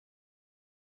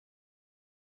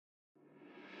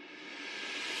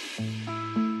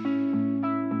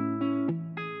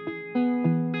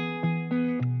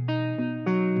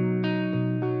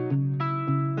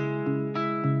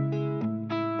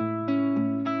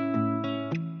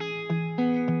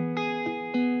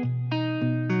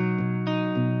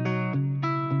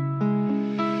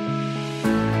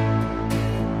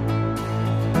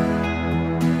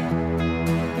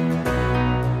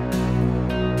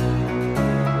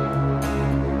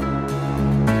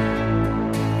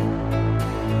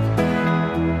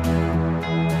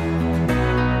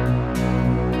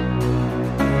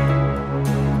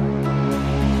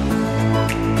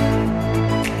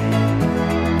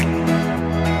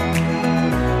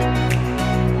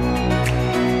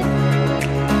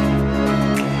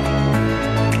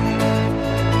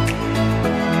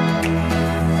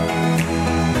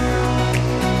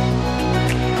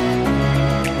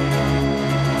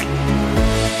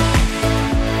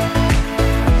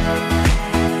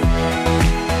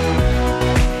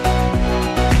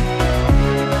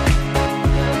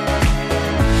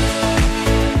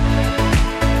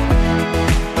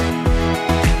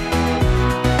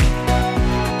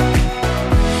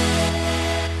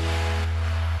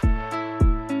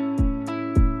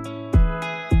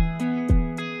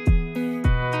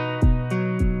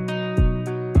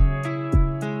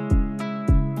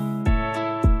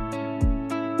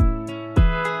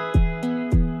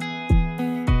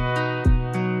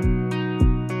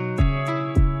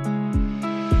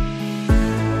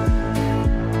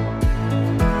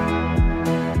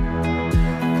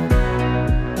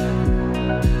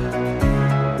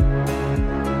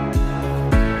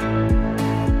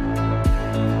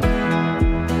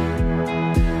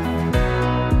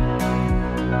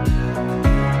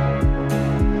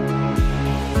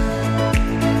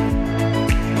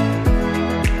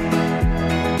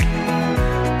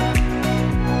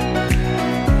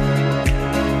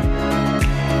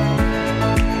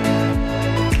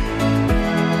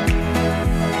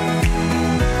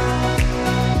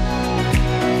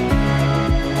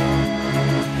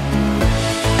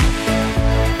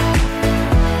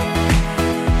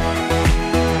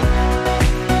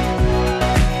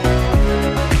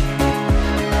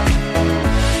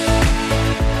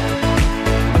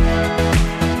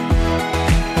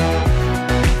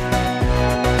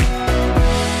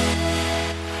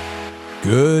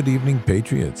Good evening,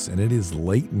 Patriots, and it is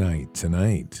late night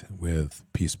tonight with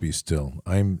Peace Be Still.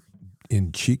 I'm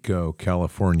in Chico,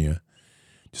 California.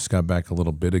 Just got back a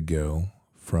little bit ago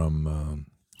from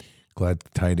Glad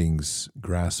Tidings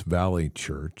Grass Valley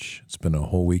Church. It's been a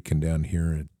whole weekend down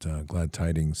here at Glad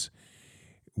Tidings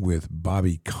with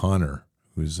Bobby Connor,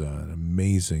 who's an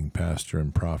amazing pastor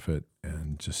and prophet,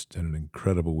 and just had an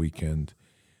incredible weekend.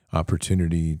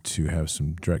 Opportunity to have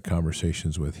some direct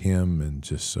conversations with him and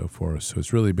just so forth. So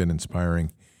it's really been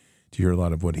inspiring to hear a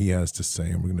lot of what he has to say,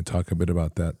 and we're going to talk a bit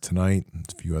about that tonight and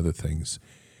a few other things.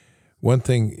 One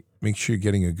thing, make sure you're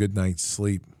getting a good night's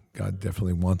sleep. God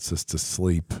definitely wants us to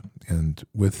sleep, and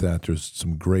with that, there's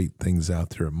some great things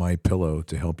out there at MyPillow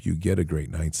to help you get a great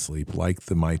night's sleep, like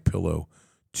the MyPillow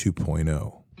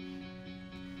 2.0.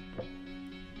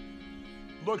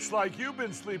 Looks like you've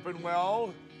been sleeping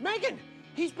well. Megan!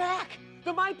 He's back!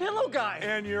 The MyPillow guy!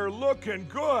 And you're looking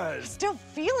good. Still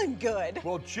feeling good.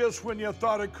 Well, just when you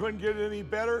thought it couldn't get any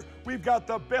better, we've got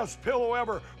the best pillow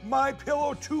ever,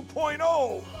 MyPillow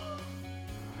 2.0.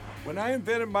 When I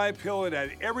invented MyPillow, it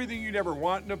had everything you'd ever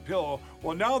want in a pillow.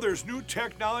 Well, now there's new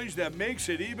technology that makes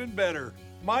it even better.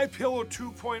 MyPillow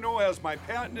 2.0 has my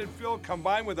patented fill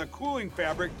combined with a cooling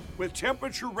fabric with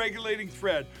temperature-regulating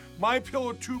thread.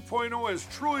 MyPillow 2.0 is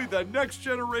truly the next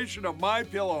generation of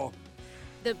MyPillow.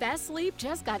 The best sleep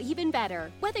just got even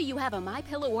better. Whether you have a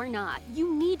MyPillow or not,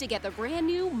 you need to get the brand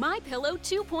new MyPillow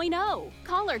 2.0.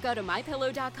 Call or go to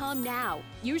MyPillow.com now.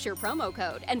 Use your promo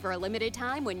code, and for a limited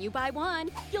time when you buy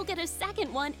one, you'll get a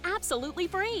second one absolutely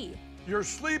free. You're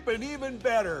sleeping even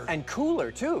better. And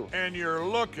cooler, too. And you're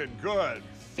looking good.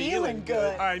 Feeling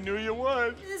good. I knew you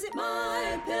would. Visit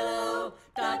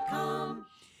MyPillow.com.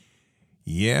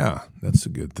 Yeah, that's a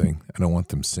good thing. I don't want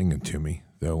them singing to me,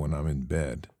 though, when I'm in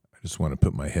bed. I just want to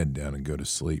put my head down and go to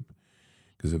sleep.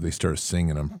 Because if they start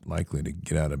singing, I'm likely to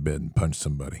get out of bed and punch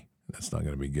somebody. That's not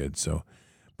going to be good. So,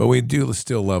 but we do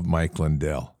still love Mike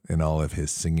Lindell and all of his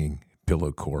singing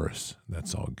pillow chorus.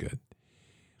 That's all good.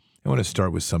 I want to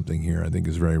start with something here I think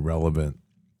is very relevant.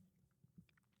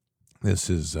 This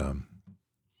is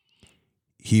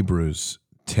Hebrews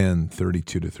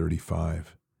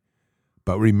 10:32-35.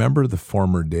 But remember the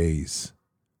former days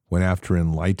when after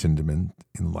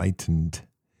enlightened,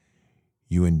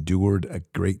 you endured a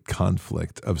great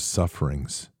conflict of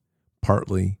sufferings,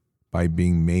 partly by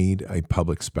being made a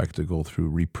public spectacle through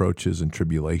reproaches and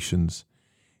tribulations,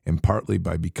 and partly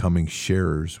by becoming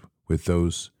sharers with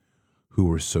those who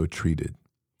were so treated.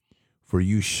 For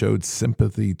you showed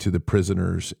sympathy to the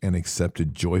prisoners and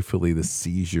accepted joyfully the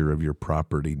seizure of your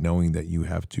property, knowing that you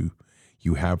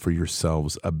have for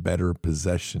yourselves a better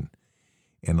possession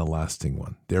and a lasting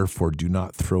one. Therefore, do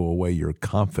not throw away your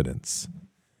confidence,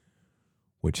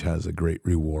 which has a great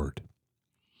reward.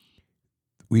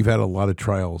 We've had a lot of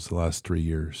trials the last 3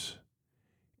 years,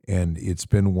 and it's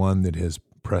been one that has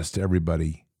pressed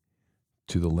everybody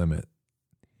to the limit.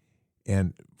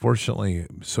 And fortunately,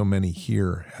 so many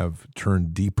here have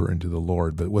turned deeper into the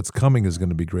Lord, but what's coming is going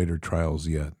to be greater trials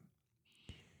yet.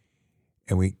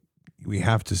 And we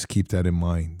have to keep that in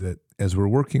mind, that as we're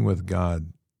working with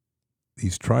God,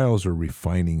 these trials are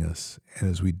refining us. And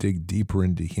as we dig deeper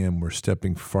into Him, we're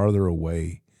stepping farther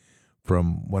away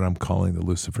from what I'm calling the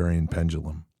Luciferian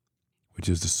pendulum, which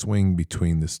is the swing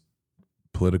between this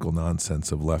political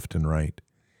nonsense of left and right.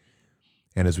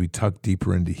 And as we tuck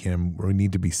deeper into Him, we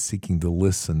need to be seeking to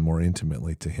listen more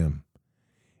intimately to Him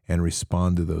and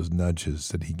respond to those nudges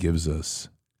that He gives us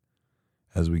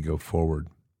as we go forward.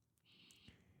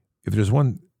 If there's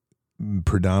one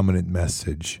predominant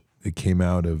message that came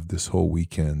out of this whole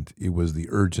weekend, it was the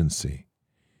urgency.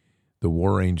 The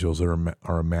war angels are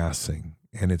amassing,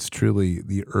 and it's truly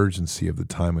the urgency of the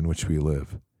time in which we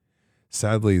live.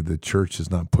 Sadly, the church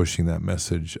is not pushing that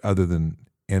message other than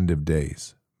end of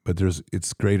days. But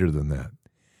it's greater than that,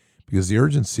 because the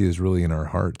urgency is really in our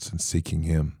hearts and seeking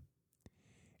Him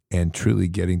and truly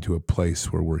getting to a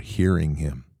place where we're hearing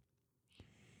Him.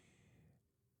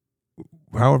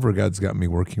 However, God's got me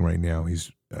working right now.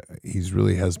 He's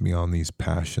really has me on these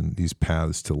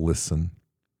paths to listen,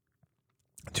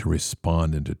 to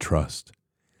respond, and to trust.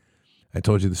 I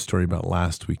told you the story about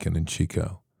last weekend in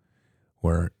Chico,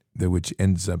 which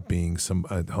ends up being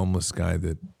a homeless guy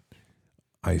that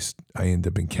I end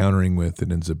up encountering with.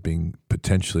 It ends up being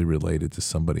potentially related to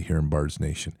somebody here in Bards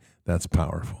Nation. That's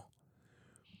powerful.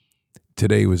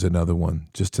 Today was another one,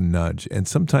 just a nudge. And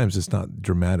sometimes it's not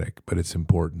dramatic, but it's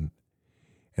important.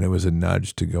 And it was a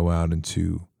nudge to go out and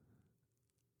to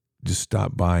just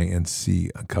stop by and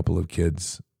see a couple of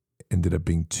kids. Ended up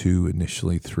being 2,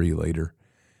 initially 3 later.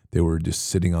 They were just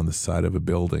sitting on the side of a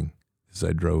building as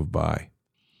I drove by.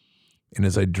 And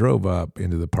as I drove up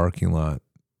into the parking lot,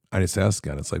 I just asked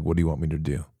God, it's like, what do you want me to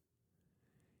do?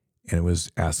 And it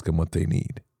was ask them what they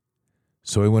need.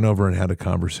 So I went over and had a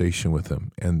conversation with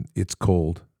them, and it's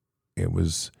cold.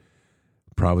 It's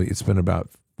been about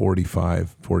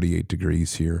 45, 48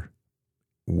 degrees here.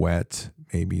 Wet,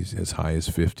 maybe as high as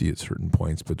 50 at certain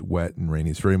points, but wet and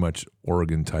rainy. It's very much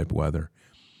Oregon type weather.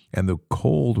 And the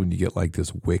cold, when you get like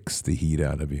this, wicks the heat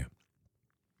out of you.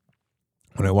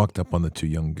 When I walked up on the 2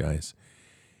 young guys,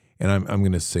 and I'm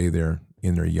going to say they're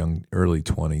in their early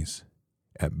 20s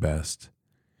at best.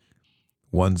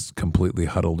 One's completely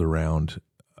huddled around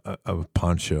a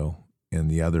poncho, and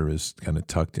the other is kind of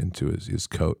tucked into his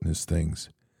coat and his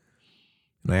things.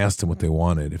 And I asked him what they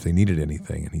wanted, if they needed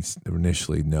anything, and he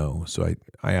initially no. So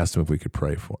I asked him if I could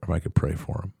pray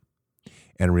for him.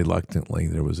 And reluctantly,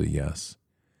 there was a yes.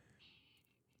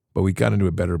 But we got into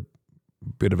a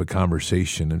bit of a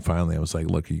conversation, and finally I was like,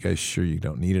 look, are you guys sure you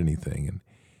don't need anything?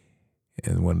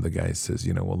 And one of the guys says,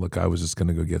 well, look, I was just going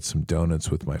to go get some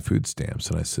donuts with my food stamps.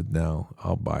 And I said, no,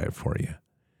 I'll buy it for you.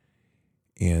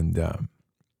 And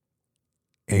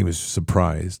he was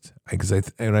surprised, because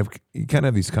you kind of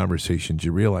have these conversations.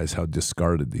 You realize how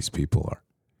discarded these people are.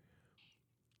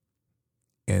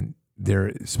 And they're,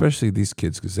 especially these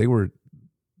kids, because they weren't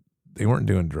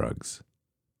doing drugs,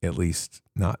 at least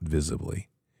not visibly.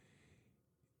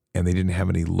 And they didn't have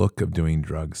any look of doing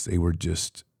drugs. They were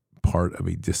just part of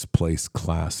a displaced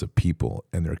class of people,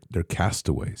 and they're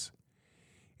castaways.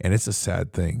 And it's a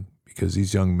sad thing, because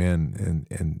these young men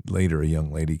and later a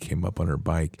young lady came up on her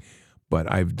bike.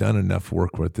 But I've done enough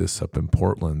work with this up in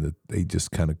Portland that they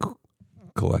just kind of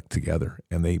collect together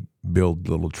and they build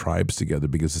little tribes together,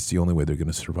 because it's the only way they're going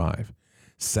to survive.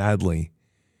 Sadly,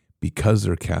 because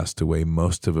they're cast away,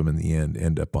 most of them in the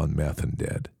end up on meth and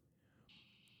dead.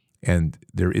 And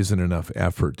there isn't enough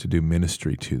effort to do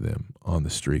ministry to them on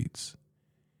the streets.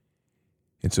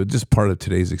 And so just part of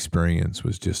today's experience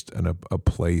was just a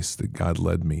place that God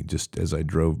led me just as I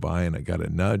drove by, and I got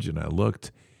a nudge and I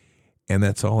looked, and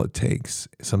that's all it takes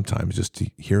sometimes, just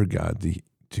to hear God,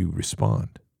 to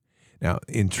respond. Now,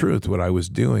 in truth, what I was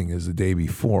doing is the day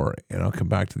before, and I'll come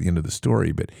back to the end of the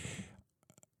story, but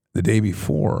the day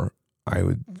before, I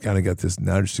kind of got this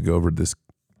nudge to go over to this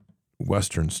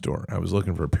Western store. I was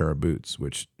looking for a pair of boots,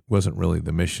 which wasn't really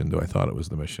the mission, though I thought it was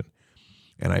the mission.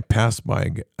 And I passed by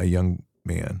a young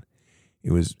man.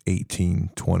 It was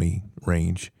 18, 20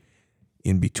 range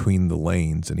in between the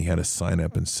lanes. And he had a sign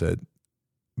up and said,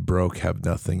 broke, have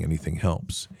nothing, anything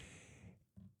helps.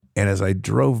 And as I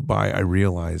drove by, I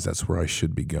realized that's where I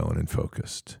should be going and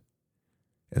focused.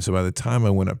 And so by the time I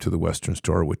went up to the Western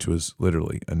store, which was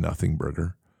literally a nothing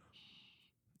burger,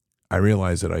 I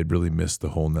realized that I'd really missed the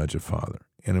whole nudge of Father.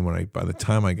 And by the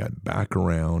time I got back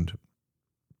around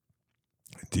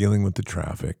dealing with the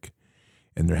traffic,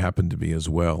 and there happened to be as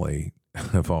well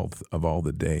of all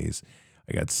the days,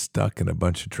 I got stuck in a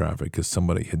bunch of traffic because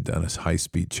somebody had done a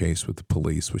high-speed chase with the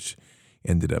police, which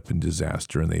ended up in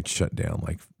disaster, and they'd shut down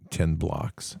like 10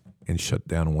 blocks and shut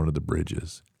down one of the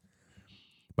bridges.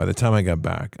 By the time I got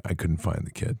back, I couldn't find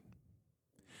the kid.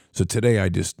 So today I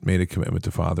just made a commitment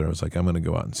to Father. I was like, I'm going to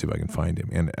go out and see if I can find him.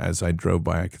 And as I drove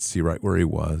by, I could see right where he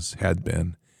had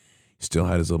been. He still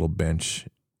had his little bench,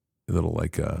 a little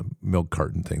like a milk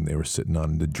carton thing they were sitting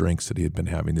on, the drinks that he had been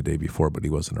having the day before, but he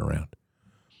wasn't around.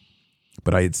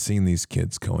 But I had seen these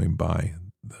kids going by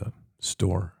the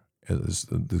store,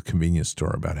 the convenience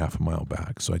store, about half a mile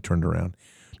back. So I turned around,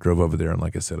 drove over there, and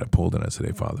like I said, I pulled in. I said,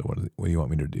 hey, Father, what do you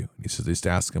want me to do? And he says, just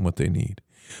ask them what they need.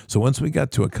 So once we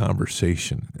got to a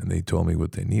conversation and they told me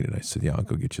what they needed, I said, yeah, I'll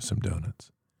go get you some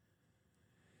donuts.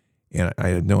 And I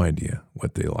had no idea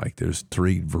what they liked. There's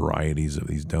 3 varieties of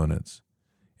these donuts,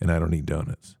 and I don't eat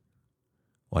donuts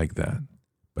like that.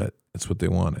 But that's what they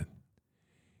wanted.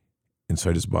 And so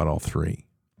I just bought all 3.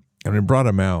 And I brought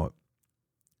them out.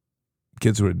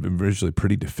 Kids who had been visually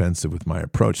pretty defensive with my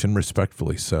approach, and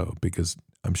respectfully so, because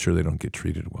I'm sure they don't get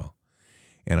treated well.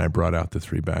 And I brought out the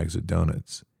 3 bags of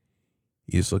donuts.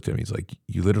 He just looked at me. He's like,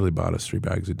 you literally bought us 3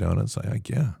 bags of donuts? I'm like,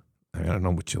 yeah. I don't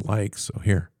know what you like, so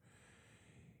here.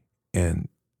 And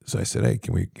so I said, hey,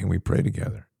 can we pray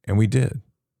together? And we did.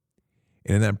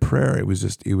 And in that prayer, it was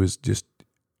just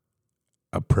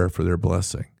a prayer for their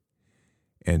blessing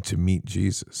and to meet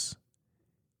Jesus.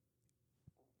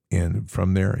 And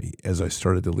from there, as I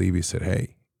started to leave, he said,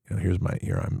 hey,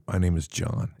 my name is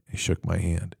John. He shook my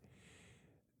hand.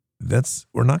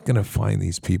 We're not going to find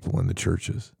these people in the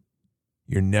churches.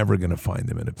 You're never going to find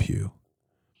them in a pew.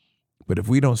 But if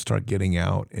we don't start getting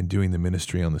out and doing the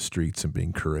ministry on the streets and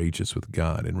being courageous with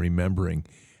God and remembering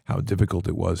how difficult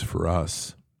it was for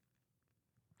us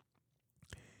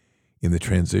in the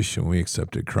transition when we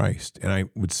accepted Christ. And I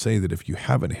would say that if you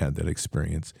haven't had that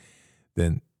experience,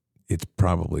 then it's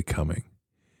probably coming,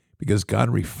 because God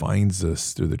refines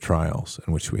us through the trials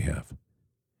in which we have.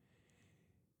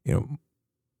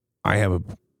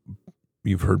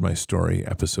 You've heard my story,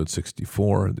 episode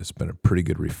 64. There's been a pretty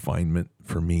good refinement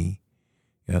for me.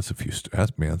 Yeah, that's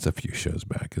a few shows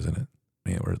back, isn't it?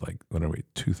 Man, we're like, what are we,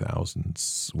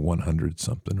 2,100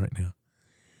 something right now.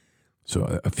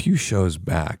 So a few shows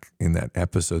back in that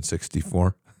episode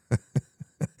 64,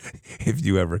 if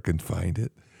you ever can find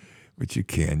it, which you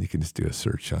can just do a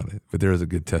search on it. But there is a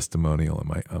good testimonial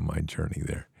on my journey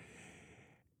there.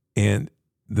 And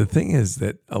the thing is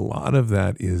that a lot of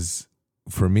that is,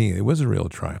 for me, it was a real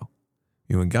trial.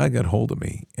 When God got hold of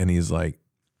me and he's like,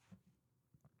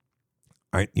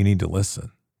 all right, you need to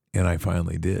listen. And I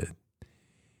finally did.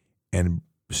 And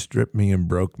stripped me and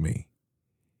broke me.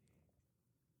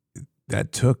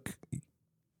 That took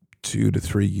 2 to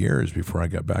 3 years before I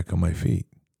got back on my feet.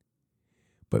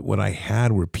 But what I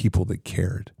had were people that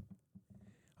cared.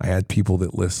 I had people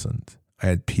that listened. I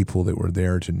had people that were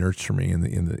there to nurture me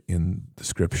in the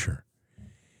scripture.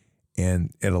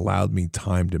 And it allowed me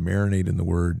time to marinate in the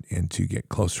word and to get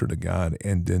closer to God,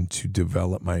 and then to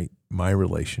develop my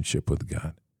relationship with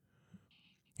God.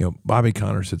 Bobby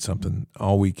Conner said something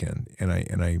all weekend,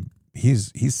 and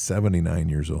he's 79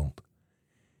 years old.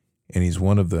 And he's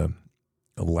one of the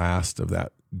last of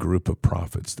that group of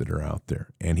prophets that are out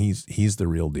there. And he's the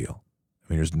real deal.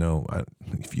 I mean,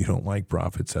 if you don't like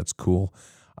prophets, that's cool.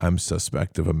 I'm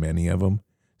suspect of many of them,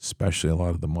 especially a lot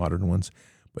of the modern ones.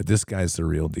 But this guy's the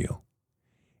real deal.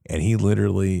 And he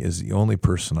literally is the only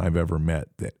person I've ever met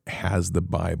that has the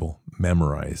Bible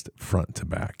memorized front to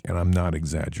back. And I'm not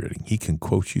exaggerating. He can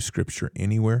quote you scripture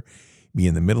anywhere, be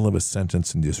in the middle of a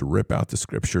sentence and just rip out the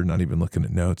scripture, not even looking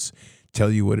at notes, tell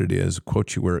you what it is,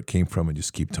 quote you where it came from, and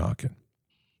just keep talking.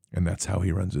 And that's how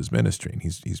he runs his ministry. And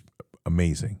he's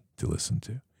amazing to listen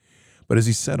to. But as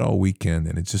he said all weekend,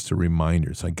 and it's just a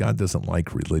reminder, it's like God doesn't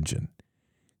like religion.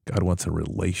 God wants a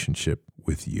relationship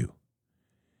with you.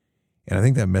 And I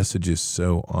think that message is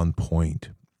so on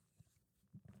point.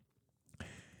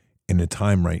 In a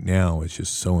time right now, it's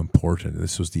just so important.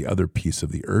 This was the other piece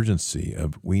of the urgency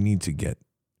of we need to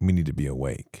be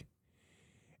awake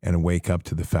and wake up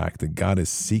to the fact that God is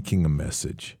seeking a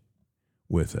message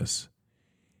with us.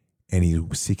 And he's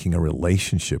seeking a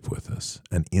relationship with us,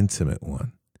 an intimate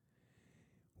one,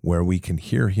 where we can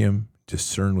hear him,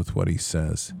 discern with what he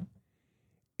says,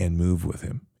 and move with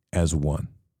him as one.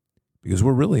 Because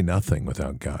we're really nothing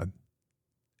without God.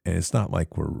 And it's not like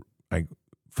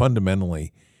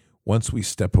fundamentally, once we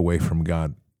step away from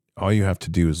God, all you have to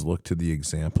do is look to the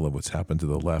example of what's happened to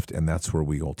the left, and that's where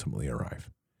we ultimately arrive,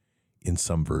 in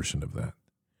some version of that.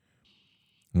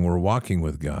 When we're walking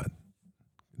with God,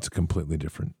 it's a completely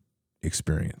different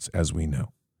experience, as we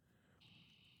know.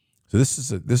 So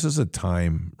this is a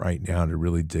time right now to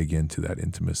really dig into that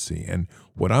intimacy. And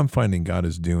what I'm finding God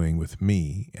is doing with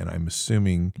me, and I'm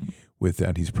assuming with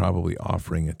that he's probably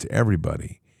offering it to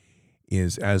everybody,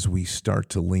 is as we start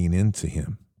to lean into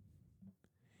him,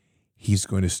 he's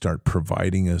going to start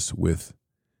providing us with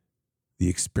the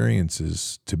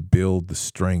experiences to build the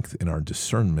strength in our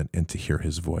discernment and to hear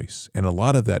his voice. And a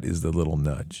lot of that is the little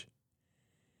nudge.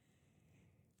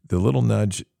 The little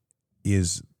nudge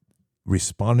is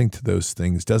responding to those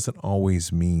things doesn't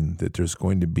always mean that there's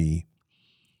going to be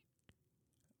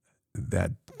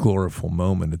that glorious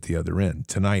moment at the other end.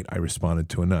 Tonight, I responded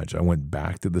to a nudge. I went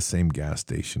back to the same gas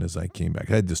station as I came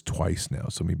back. I had this twice now,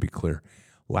 so let me be clear.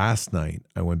 Last night,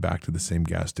 I went back to the same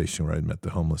gas station where I met the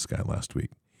homeless guy last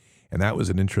week. And that was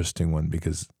an interesting one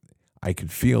because I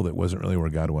could feel that it wasn't really where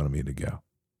God wanted me to go.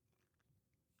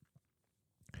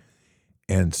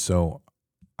 And so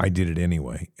I did it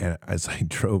anyway. And as I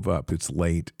drove up, it's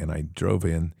late, and I drove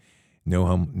in.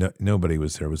 Nobody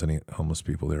was there. Was any homeless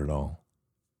people there at all?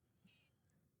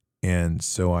 And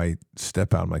so I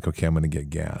step out. I'm like, okay, I'm going to get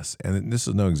gas. And this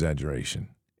is no exaggeration.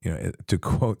 To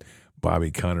quote Bobby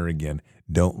Conner again,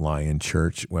 don't lie in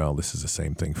church. Well, this is the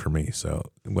same thing for me.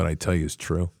 So what I tell you is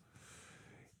true.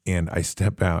 And I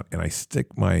step out and I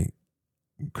stick my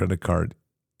credit card,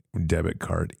 debit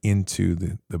card into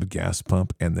the gas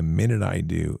pump. And the minute I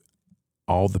do,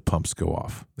 all the pumps go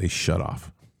off. They shut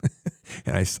off.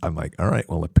 And I'm like, all right,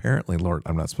 well, apparently, Lord,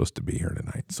 I'm not supposed to be here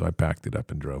tonight. So I packed it up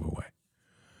and drove away.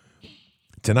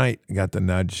 Tonight, I got the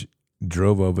nudge,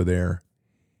 drove over there,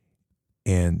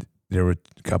 and there were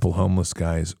a couple homeless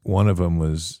guys. One of them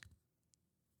was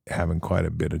having quite a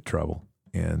bit of trouble.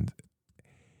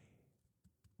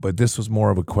 But this was more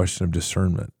of a question of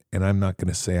discernment. And I'm not going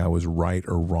to say I was right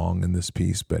or wrong in this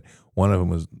piece, but one of them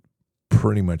was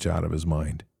pretty much out of his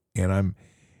mind. And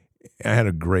I had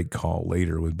a great call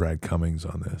later with Brad Cummings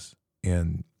on this.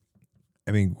 And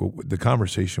I mean, the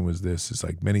conversation was this, is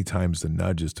like many times the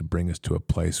nudge is to bring us to a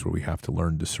place where we have to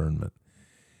learn discernment,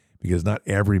 because not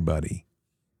everybody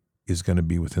is going to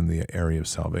be within the area of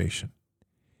salvation.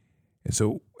 And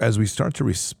so as we start to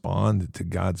respond to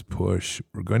God's push,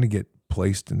 we're going to get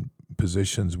placed in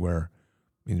positions where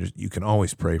you can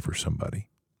always pray for somebody.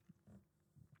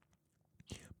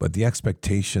 But the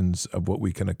expectations of what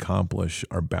we can accomplish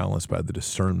are balanced by the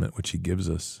discernment which he gives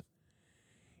us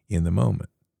in the moment.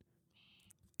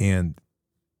 And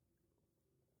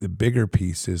the bigger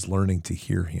piece is learning to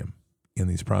hear him in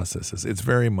these processes. It's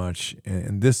very much,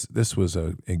 and this was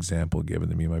an example given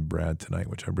to me by Brad tonight,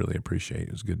 which I really appreciate.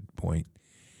 It was a good point,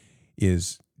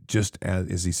 is just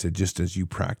as he said, just as you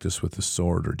practice with the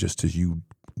sword, or just as you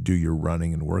do your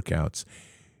running and workouts,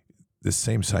 the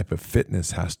same type of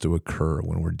fitness has to occur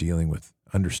when we're dealing with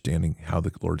understanding how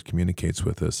the Lord communicates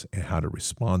with us and how to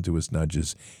respond to his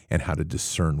nudges and how to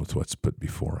discern with what's put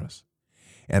before us.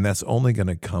 And that's only going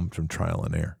to come from trial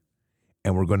and error.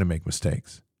 And we're going to make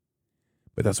mistakes.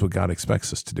 But that's what God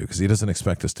expects us to do, because he doesn't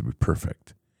expect us to be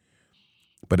perfect.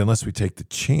 But unless we take the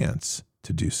chance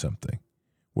to do something,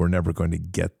 we're never going to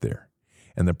get there.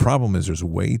 And the problem is there's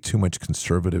way too much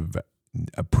conservative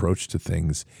approach to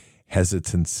things,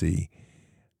 hesitancy,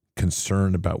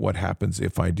 concern about what happens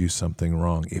if I do something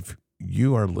wrong. If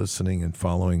you are listening and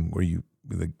following where you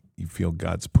feel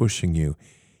God's pushing you,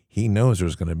 he knows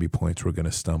there's going to be points where we're going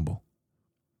to stumble.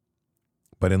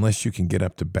 But unless you can get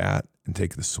up to bat and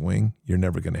take the swing, you're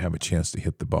never going to have a chance to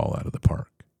hit the ball out of the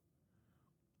park.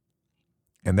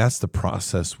 And that's the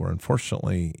process where,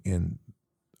 unfortunately, in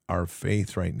our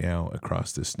faith right now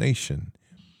across this nation,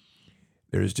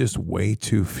 there's just way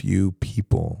too few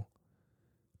people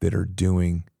that are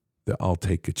doing the I'll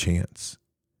take a chance.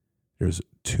 There's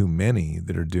too many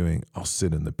that are doing I'll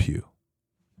sit in the pew.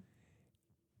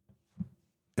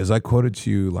 As I quoted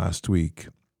to you last week,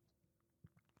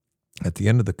 at the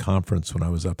end of the conference when I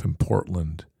was up in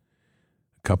Portland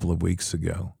a couple of weeks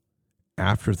ago,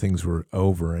 after things were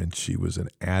over and she was an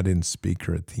add-in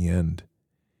speaker at the end,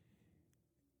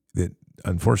 that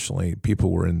unfortunately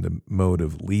people were in the mode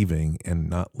of leaving and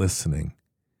not listening.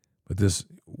 But this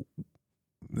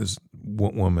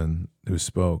woman who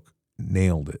spoke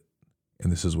nailed it.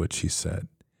 And this is what she said.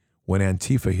 When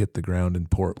Antifa hit the ground in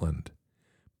Portland,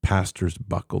 pastors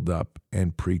buckled up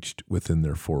and preached within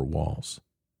their four walls.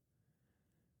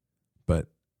 But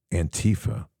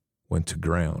Antifa went to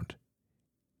ground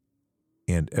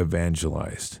and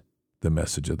evangelized the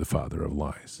message of the father of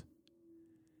lies.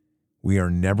 We are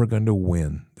never going to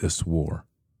win this war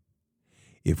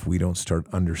if we don't start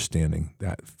understanding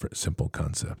that simple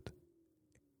concept.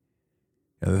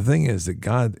 And the thing is that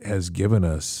God has given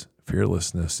us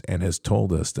fearlessness and has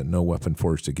told us that no weapon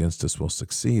forged against us will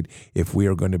succeed if we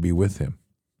are going to be with him,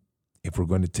 if we're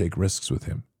going to take risks with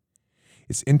him.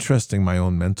 It's interesting, my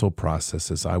own mental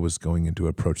process as I was going in to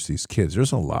approach these kids.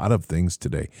 There's a lot of things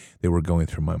today that were going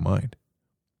through my mind.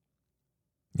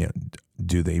 You know,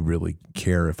 do they really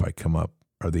care if I come up?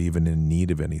 Are they even in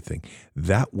need of anything?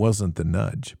 That wasn't the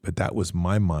nudge, but that was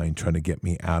my mind trying to get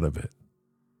me out of it.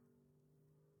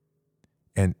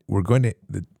 And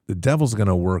the devil's going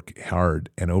to work hard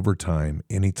and overtime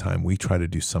anytime we try to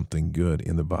do something good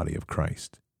in the body of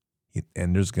Christ.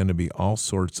 And there's going to be all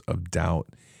sorts of doubt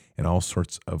and all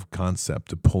sorts of concept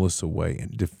to pull us away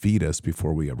and defeat us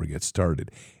before we ever get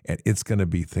started. And it's going to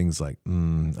be things like, I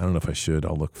don't know if I should,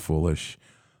 I'll look foolish.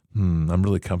 I'm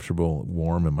really comfortable,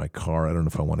 warm in my car. I don't know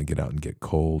if I want to get out and get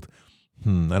cold. I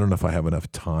don't know if I have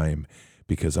enough time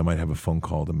because I might have a phone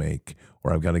call to make,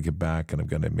 or I've got to get back and I've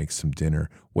got to make some dinner,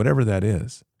 whatever that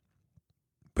is.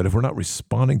 But if we're not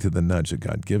responding to the nudge that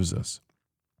God gives us,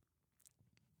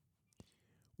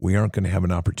 we aren't going to have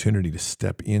an opportunity to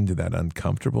step into that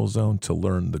uncomfortable zone to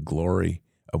learn the glory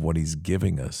of what he's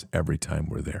giving us every time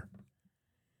we're there.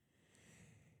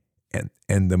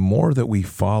 And the more that we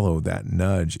follow that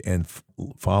nudge and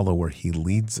follow where he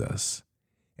leads us,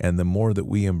 and the more that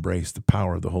we embrace the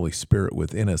power of the Holy Spirit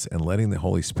within us and letting the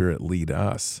Holy Spirit lead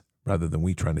us rather than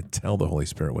we trying to tell the Holy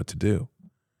Spirit what to do,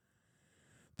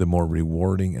 the more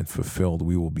rewarding and fulfilled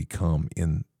we will become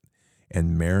in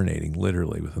and marinating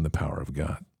literally within the power of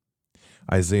God.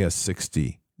 Isaiah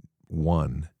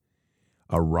 61,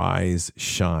 arise,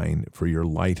 shine, for your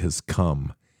light has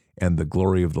come, and the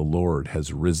glory of the Lord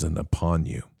has risen upon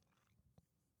you.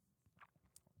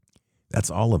 That's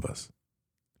all of us.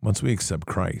 Once we accept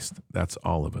Christ, that's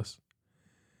all of us.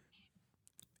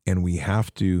 And we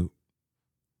have to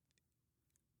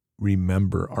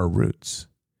remember our roots.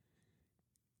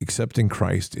 Accepting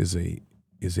Christ is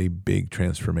a big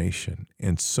transformation,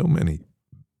 and so many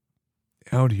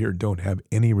out here don't have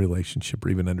any relationship or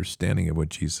even understanding of what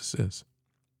Jesus is.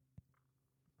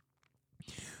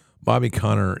 Bobby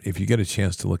Conner, if you get a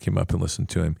chance to look him up and listen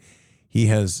to him, he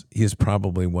is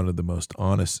probably one of the most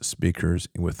honest speakers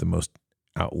with the most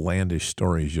outlandish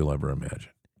stories you'll ever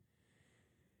imagine.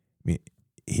 I mean,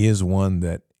 he is one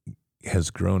that has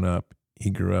grown up. He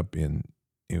grew up in,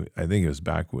 I think it was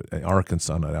back with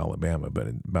Arkansas, not Alabama, but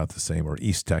about the same, or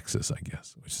East Texas, I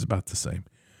guess, which is about the same.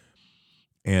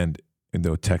 And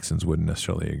though Texans wouldn't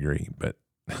necessarily agree, but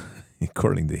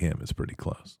according to him, it's pretty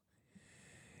close.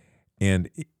 And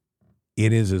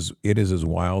it is as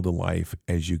wild a life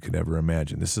as you could ever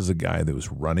imagine. This is a guy that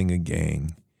was running a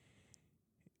gang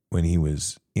when he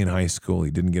was in high school.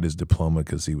 He didn't get his diploma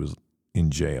because he was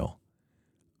in jail.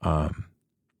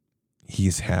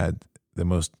 He's had the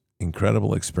most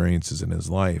incredible experiences in his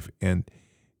life, and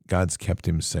God's kept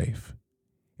him safe.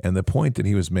 And the point that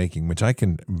he was making, which I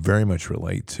can very much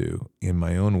relate to in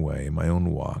my own way, in my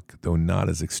own walk, though not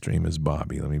as extreme as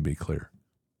Bobby, let me be clear,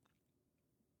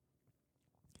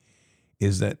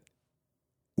 is that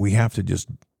we have to do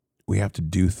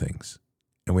things,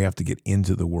 and we have to get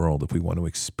into the world if we want to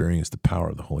experience the power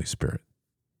of the Holy Spirit.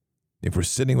 If we're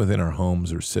sitting within our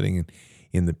homes or sitting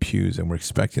in the pews and we're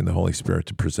expecting the Holy Spirit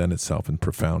to present itself in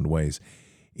profound ways,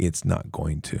 it's not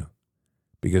going to,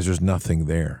 because there's nothing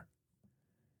there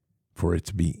for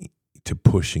it to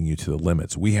pushing you to the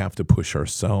limits. We have to push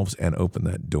ourselves and open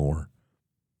that door.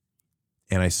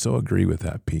 And I so agree with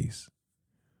that piece.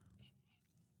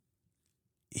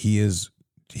 He has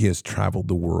traveled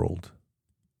the world.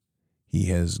 He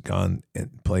has gone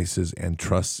places and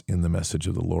trusts in the message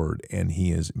of the Lord, and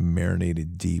he is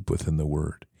marinated deep within the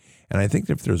Word. And I think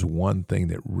if there's one thing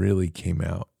that really came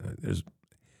out, there's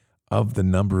of the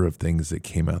number of things that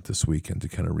came out this weekend to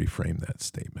kind of reframe that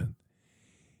statement,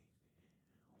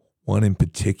 one in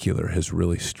particular has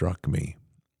really struck me,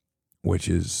 which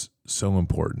is so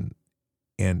important.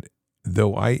 And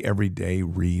though I every day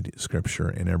read Scripture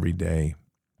and every day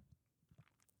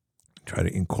try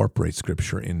to incorporate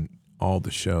Scripture in all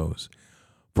the shows,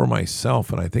 for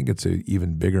myself, and I think it's an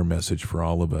even bigger message for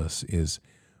all of us, is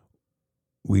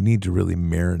we need to really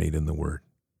marinate in the Word.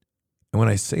 And when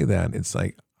I say that, it's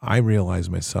like I realize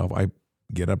myself, I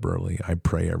get up early, I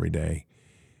pray every day,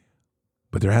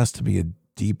 but there has to be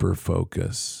deeper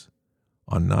focus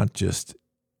on not just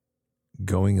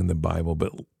going in the Bible,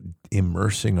 but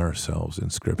immersing ourselves in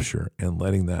Scripture and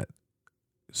letting that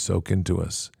soak into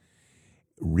us,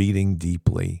 reading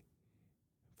deeply,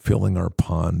 filling our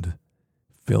pond,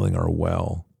 filling our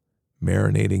well,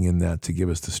 marinating in that to give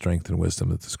us the strength and wisdom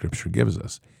that the Scripture gives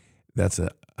us. That's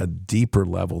a deeper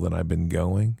level than I've been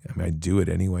going. I mean, I do it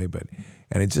anyway,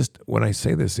 and it just, when I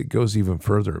say this, it goes even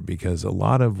further, because a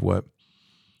lot of what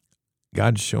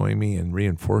God's showing me and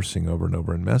reinforcing over and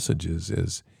over in messages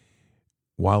is,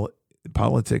 while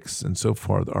politics and so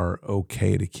forth are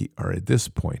okay to keep, are at this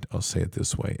point, I'll say it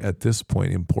this way, at this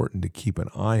point important to keep an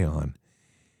eye on,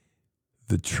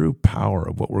 the true power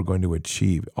of what we're going to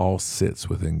achieve all sits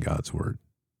within God's word.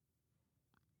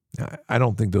 Now, I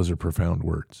don't think those are profound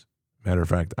words. Matter of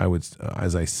fact, I would,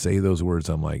 as I say those words,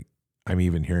 I'm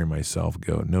even hearing myself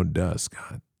go, no duh,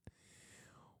 Scott.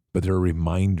 But they're a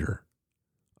reminder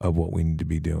of what we need to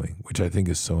be doing, which I think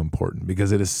is so important,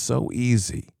 because it is so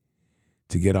easy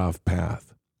to get off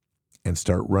path and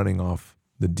start running off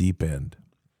the deep end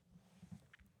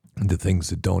into things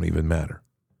that don't even matter.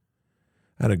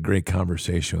 I had a great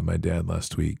conversation with my dad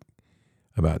last week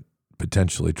about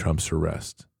potentially Trump's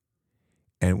arrest.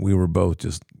 And we were both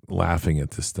just laughing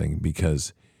at this thing,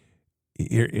 because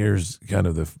here's kind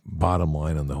of the bottom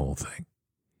line on the whole thing.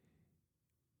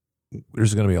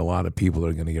 There's going to be a lot of people that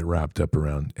are going to get wrapped up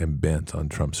around and bent on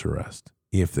Trump's arrest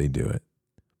if they do it,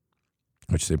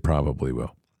 which they probably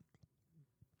will,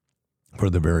 for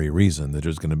the very reason that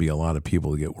there's going to be a lot of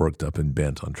people that get worked up and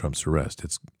bent on Trump's arrest.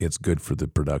 It's good for the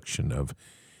production of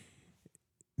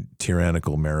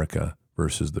tyrannical America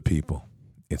versus the people.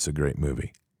 It's a great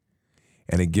movie.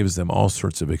 And it gives them all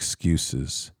sorts of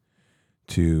excuses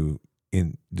to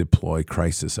deploy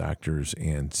crisis actors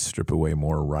and strip away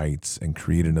more rights and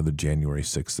create another January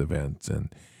 6th event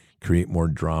and create more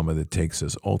drama that takes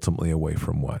us ultimately away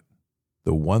from what?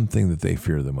 The one thing that they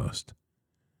fear the most,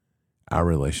 our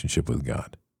relationship with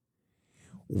God.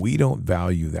 We don't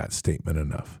value that statement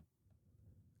enough.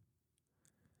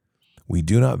 We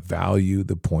do not value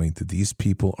the point that these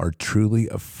people are truly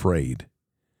afraid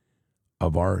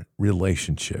of our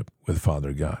relationship with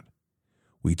Father God.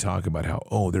 We talk about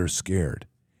how, they're scared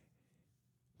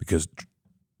because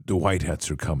the white hats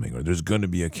are coming, or there's going to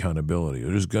be accountability, or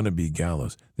there's going to be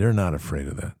gallows. They're not afraid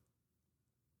of that.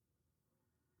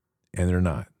 And they're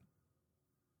not.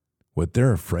 What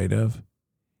they're afraid of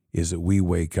is that we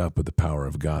wake up with the power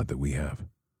of God that we have.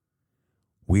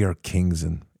 We are kings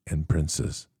and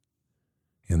princes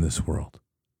in this world.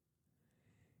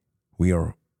 We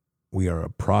are a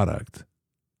product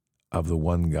of the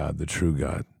one God, the true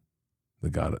God,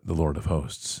 the Lord of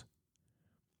hosts.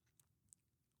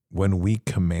 When we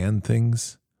command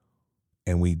things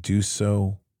and we do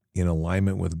so in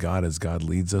alignment with God as God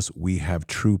leads us, we have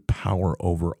true power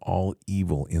over all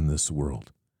evil in this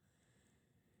world.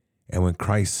 And when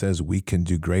Christ says we can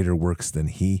do greater works than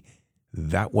he,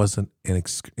 that wasn't an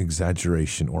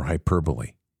exaggeration or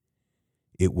hyperbole.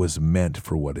 It was meant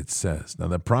for what it says. Now,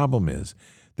 the problem is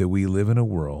that we live in a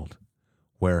world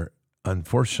where,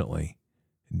 unfortunately,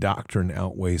 doctrine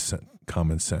outweighs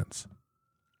common sense.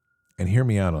 And hear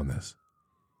me out on this.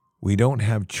 We don't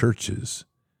have churches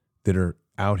that are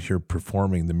out here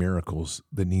performing the miracles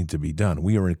that need to be done.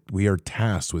 We are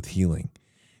tasked with healing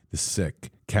the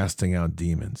sick, casting out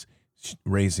demons,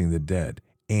 raising the dead,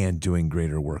 and doing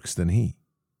greater works than he.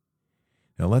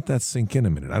 Now let that sink in a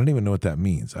minute. I don't even know what that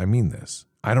means. I mean this.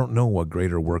 I don't know what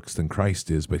greater works than Christ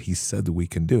is, but he said that we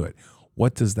can do it.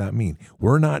 What does that mean?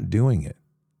 We're not doing it.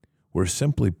 We're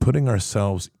simply putting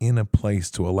ourselves in a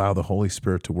place to allow the Holy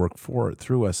Spirit to work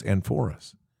through us and for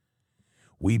us.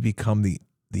 We become the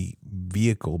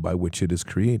vehicle by which it is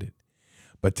created.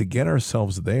 But to get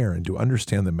ourselves there and to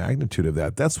understand the magnitude of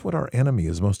that, that's what our enemy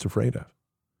is most afraid of.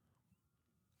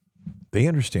 They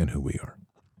understand who we are.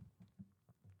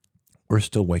 We're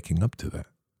still waking up to that.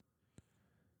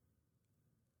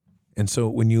 And so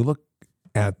when you look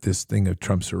at this thing of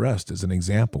Trump's arrest as an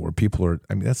example where people are,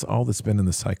 that's all that's been in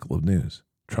the cycle of news.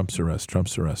 Trump's arrest,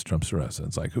 Trump's arrest, Trump's arrest. And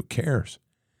it's like, who cares?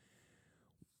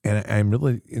 And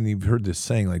and you've heard this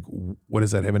saying, like, what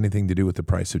does that have anything to do with the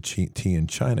price of tea in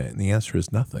China? And the answer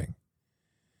is nothing.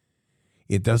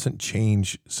 It doesn't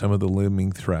change some of the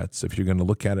looming threats. If you're going to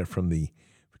look at it from the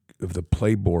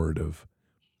playboard of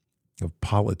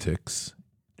politics,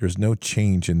 there's no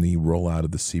change in the rollout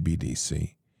of the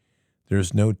CBDC.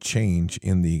 There's no change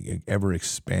in the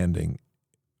ever-expanding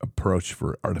approach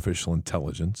for artificial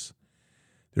intelligence.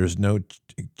 There's no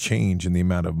change in the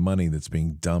amount of money that's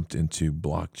being dumped into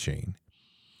blockchain.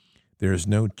 There's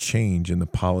no change in the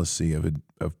policy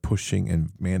of pushing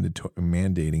and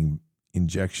mandating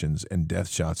injections and death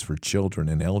shots for children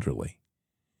and elderly.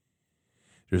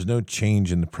 There's no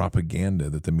change in the propaganda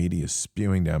that the media is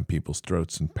spewing down people's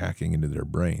throats and packing into their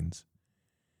brains.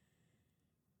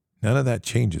 None of that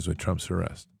changes with Trump's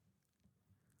arrest.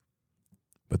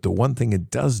 But the one thing it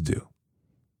does do,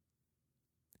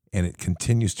 and it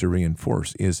continues to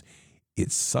reinforce, is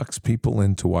it sucks people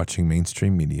into watching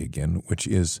mainstream media again, which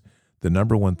is the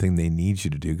number one thing they need you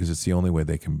to do because it's the only way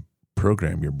they can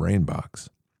program your brain box.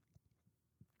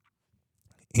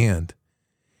 And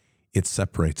it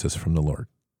separates us from the Lord.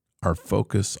 Our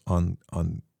focus on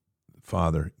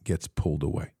Father gets pulled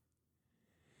away.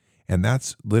 And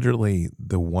that's literally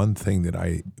the one thing that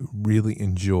I really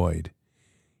enjoyed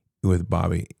with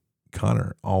Bobby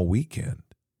Conner all weekend,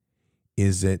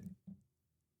 is that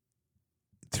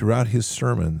throughout his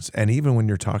sermons, and even when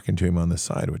you're talking to him on the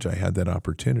side, which I had that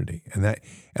opportunity, and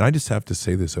I just have to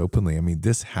say this openly. I mean,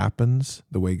 this happens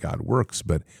the way God works,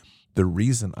 but the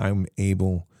reason I'm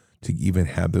able to even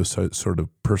have those sort of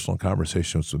personal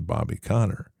conversations with Bobby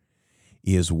Conner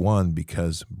is, one,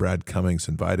 because Brad Cummings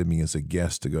invited me as a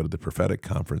guest to go to the prophetic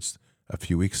conference a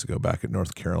few weeks ago back at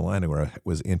North Carolina, where I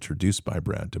was introduced by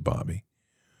Brad to Bobby.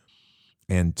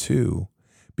 And two,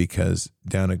 because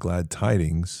down at Glad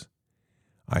Tidings,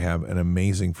 I have an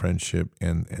amazing friendship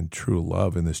and true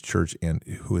love in this church, and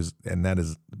that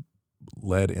is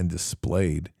led and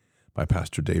displayed by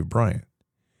Pastor Dave Bryant.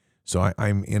 So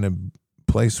I'm in a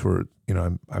place where,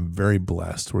 I'm very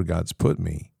blessed where God's put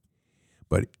me.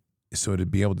 But so to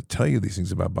be able to tell you these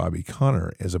things about Bobby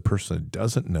Conner as a person that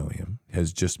doesn't know him,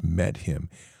 has just met him,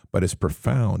 but it's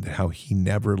profound how he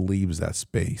never leaves that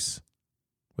space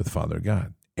with Father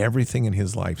God. Everything in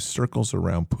his life circles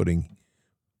around putting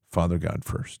Father God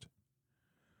first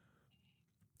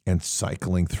and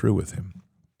cycling through with him.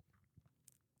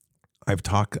 I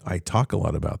talk a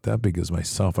lot about that because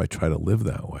myself, I try to live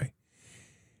that way.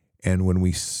 And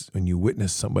when you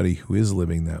witness somebody who is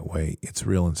living that way, it's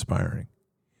real inspiring.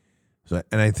 So,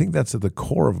 and I think that's at the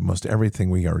core of most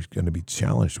everything we are going to be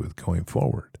challenged with going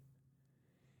forward.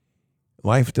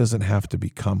 Life doesn't have to be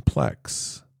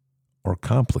complex or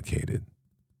complicated,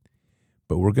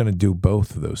 but we're going to do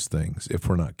both of those things if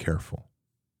we're not careful.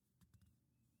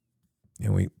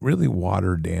 And we really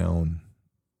water down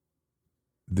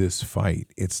this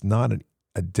fight. It's not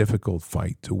a difficult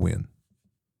fight to win,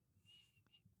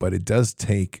 but it does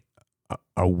take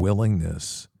a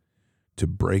willingness to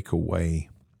break away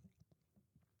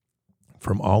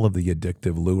from all of the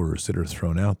addictive lures that are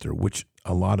thrown out there, which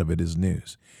a lot of it is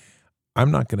news.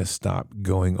 I'm not going to stop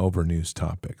going over news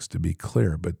topics, to be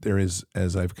clear, but there is,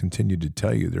 as I've continued to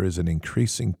tell you, there is an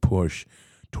increasing push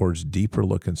towards deeper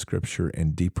look in Scripture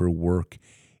and deeper work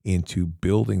into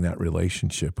building that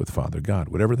relationship with Father God,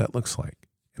 whatever that looks like,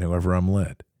 and however I'm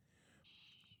led.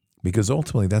 Because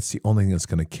ultimately, that's the only thing that's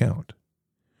going to count.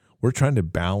 We're trying to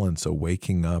balance a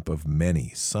waking up of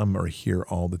many. Some are here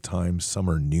all the time. Some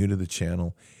are new to the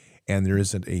channel. And there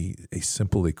isn't a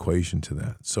simple equation to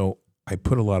that. So I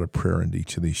put a lot of prayer into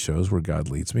each of these shows where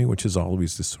God leads me, which is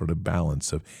always this sort of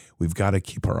balance of we've got to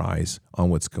keep our eyes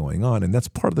on what's going on. And that's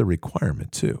part of the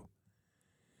requirement too.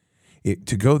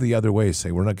 To go the other way,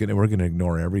 say we're going to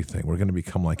ignore everything. We're going to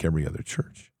become like every other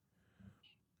church.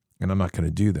 And I'm not going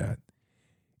to do that.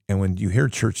 And when you hear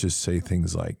churches say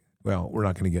things like, well, we're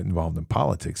not going to get involved in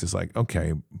politics, it's like,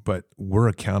 okay, but we're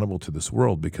accountable to this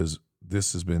world because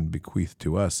this has been bequeathed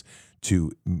to us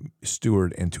to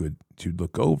steward and to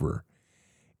look over.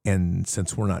 And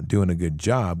since we're not doing a good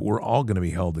job, we're all going to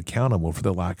be held accountable for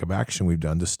the lack of action we've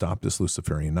done to stop this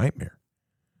Luciferian nightmare.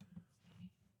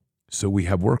 So we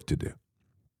have work to do.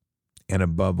 And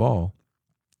above all,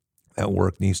 that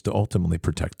work needs to ultimately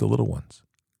protect the little ones.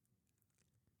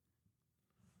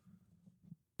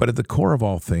 But at the core of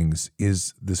all things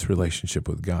is this relationship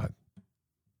with God.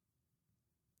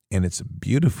 And it's a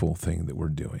beautiful thing that we're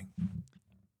doing.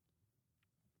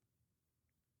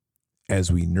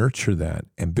 As we nurture that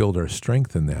and build our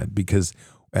strength in that, because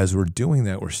as we're doing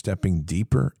that, we're stepping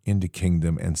deeper into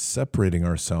kingdom and separating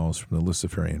ourselves from the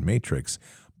Luciferian matrix,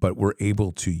 but we're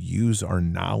able to use our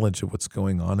knowledge of what's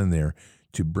going on in there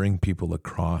to bring people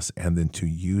across and then to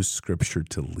use Scripture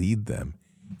to lead them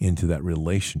into that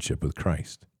relationship with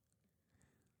Christ.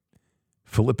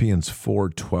 Philippians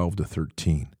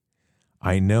 4:12-13.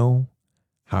 I know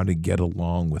how to get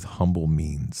along with humble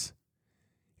means,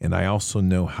 and I also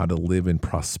know how to live in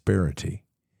prosperity.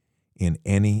 In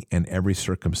any and every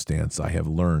circumstance, I have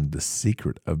learned the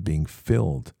secret of being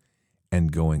filled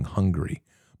and going hungry,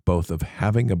 both of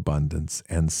having abundance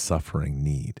and suffering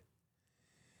need.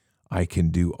 I can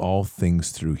do all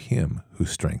things through Him who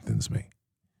strengthens me.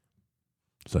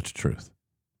 Such truth.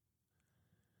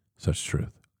 Such truth.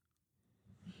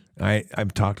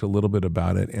 I've talked a little bit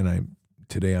about it, and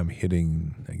today I'm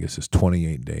hitting, I guess it's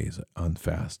 28 days on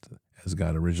fast as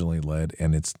God originally led,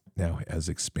 and it's now has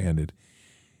expanded.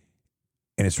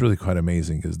 And it's really quite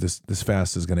amazing because this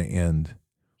fast is going to end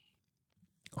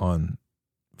on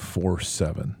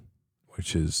 4/7,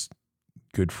 which is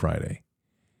Good Friday.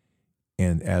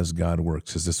 And as God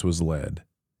works, as this was led,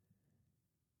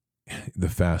 the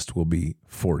fast will be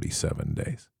 47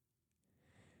 days.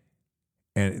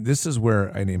 And this is where,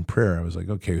 in prayer, I was like,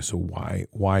 okay, so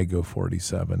why go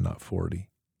 47, not 40?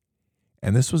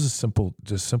 And this was a simple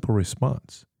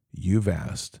response. You've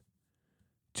asked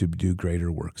to do greater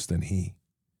works than he.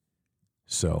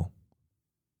 So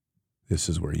this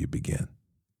is where you begin.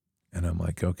 And I'm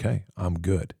like, okay, I'm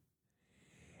good.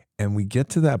 And we get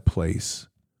to that place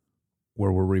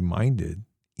where we're reminded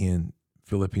in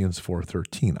Philippians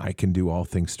 4:13, I can do all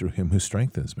things through him who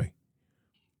strengthens me.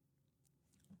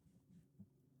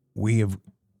 We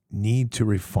need to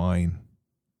refine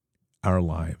our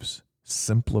lives,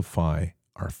 simplify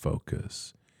our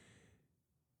focus,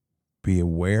 be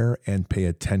aware and pay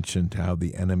attention to how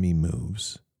the enemy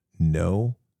moves,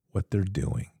 know what they're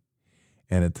doing,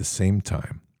 and at the same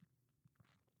time,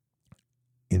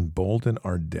 embolden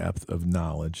our depth of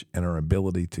knowledge and our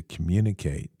ability to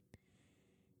communicate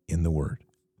in the Word.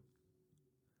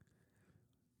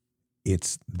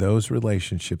 It's those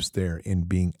relationships there in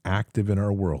being active in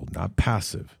our world, not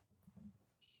passive,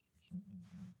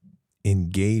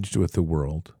 engaged with the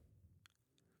world,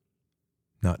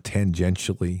 not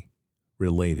tangentially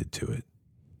related to it,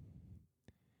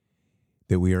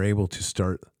 that we are able to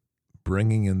start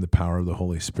bringing in the power of the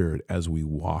Holy Spirit as we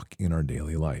walk in our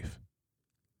daily life.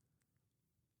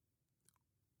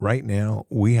 Right now,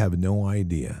 we have no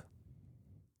idea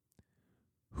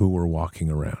who we're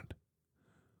walking around.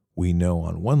 We know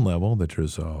on one level that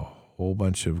there's a whole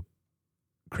bunch of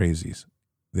crazies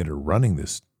that are running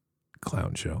this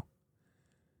clown show.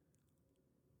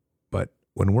 But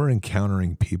when we're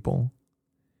encountering people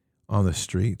on the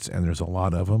streets, and there's a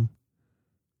lot of them,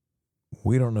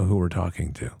 we don't know who we're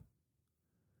talking to.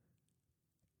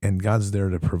 And God's there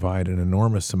to provide an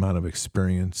enormous amount of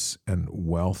experience and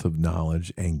wealth of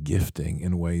knowledge and gifting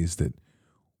in ways that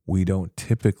we don't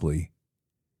typically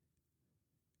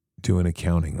do an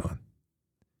accounting on.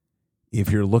 If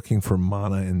you're looking for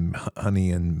manna and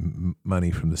honey and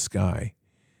money from the sky,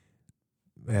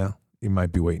 well, you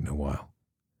might be waiting a while.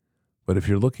 But if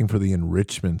you're looking for the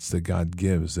enrichments that God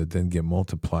gives that then get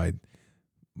multiplied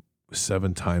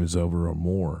 7 times over or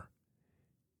more,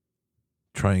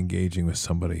 try engaging with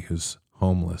somebody who's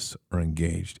homeless or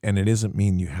engaged. And it doesn't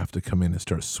mean you have to come in and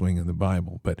start swinging the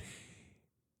Bible, but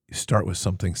you start with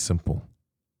something simple,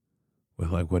 with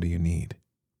like, what do you need?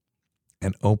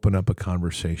 And open up a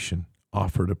conversation,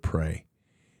 offer to pray,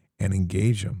 and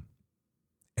engage them.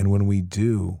 And when we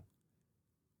do,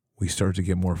 we start to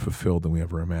get more fulfilled than we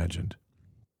ever imagined.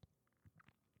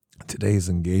 Today's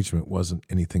engagement wasn't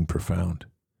anything profound,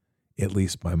 at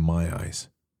least by my eyes,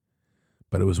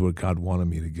 but it was where God wanted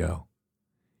me to go.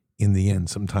 In the end,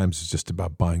 sometimes it's just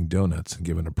about buying donuts and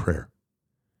giving a prayer.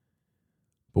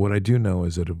 But what I do know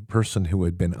is that a person who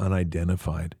had been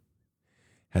unidentified,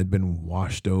 had been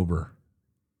washed over,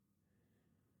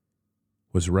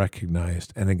 was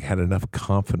recognized and had enough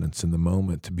confidence in the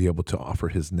moment to be able to offer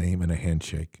his name in a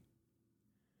handshake.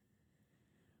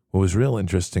 What was real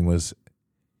interesting was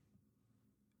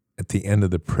at the end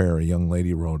of the prayer, a young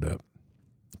lady rode up,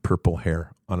 purple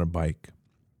hair, on a bike.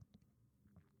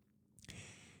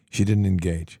 She didn't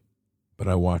engage, but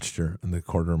I watched her in the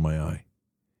corner of my eye.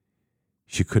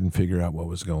 She couldn't figure out what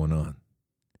was going on.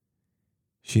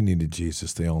 She needed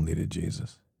Jesus. They all needed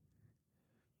Jesus.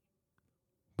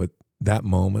 But that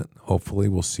moment, hopefully,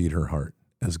 will seed her heart,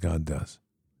 as God does.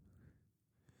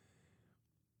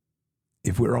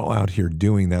 If we're all out here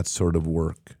doing that sort of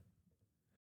work,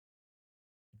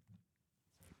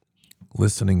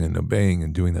 listening and obeying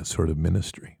and doing that sort of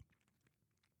ministry,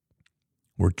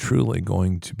 we're truly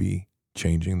going to be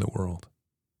changing the world.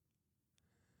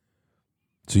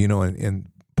 So, and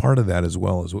part of that as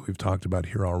well is what we've talked about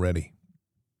here already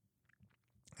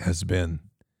has been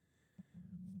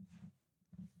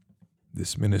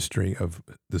this ministry of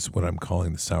this, what I'm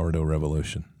calling the sourdough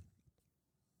revolution.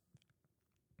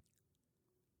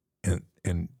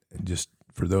 And just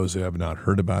for those who have not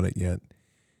heard about it yet,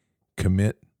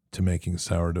 commit to making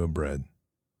sourdough bread.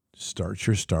 Start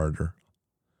your starter.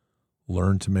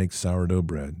 Learn to make sourdough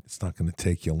bread. It's not going to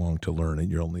take you long to learn it.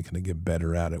 You're only going to get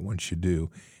better at it once you do.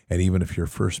 And even if your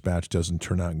first batch doesn't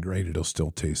turn out great, it'll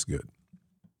still taste good.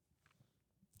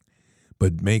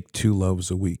 But make 2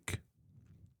 loaves a week.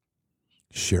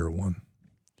 Share one.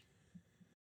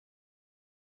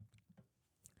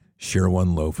 Share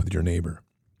one loaf with your neighbor.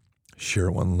 Share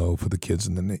one loaf with the kids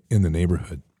in the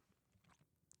neighborhood.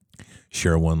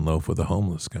 Share one loaf with a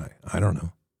homeless guy. I don't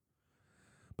know.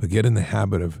 But get in the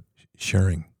habit of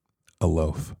sharing a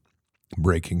loaf,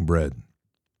 breaking bread.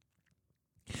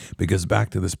 Because back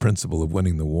to this principle of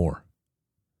winning the war.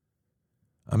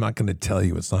 I'm not going to tell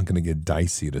you it's not going to get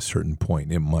dicey at a certain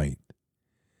point. It might.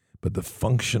 But the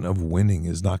function of winning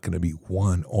is not going to be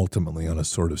won ultimately on a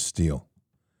sword of steel.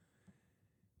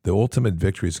 The ultimate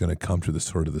victory is going to come through the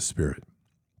sword of the Spirit.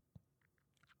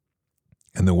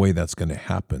 And the way that's going to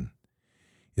happen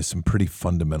is some pretty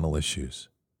fundamental issues.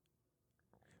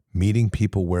 Meeting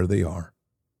people where they are,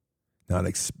 not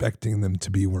expecting them to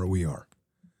be where we are.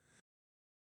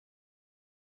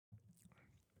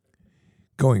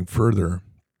 Going further,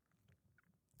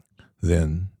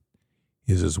 then,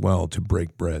 is as well to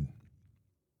break bread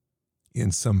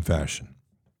in some fashion.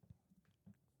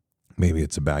 Maybe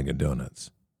it's a bag of donuts,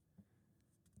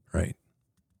 right?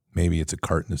 Maybe it's a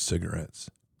carton of cigarettes.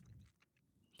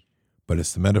 But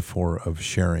it's the metaphor of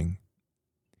sharing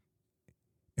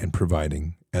and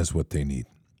providing as what they need.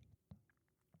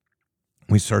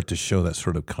 We start to show that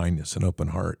sort of kindness and open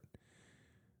heart.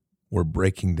 We're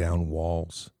breaking down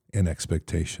walls and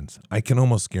expectations. I can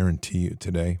almost guarantee you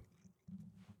today,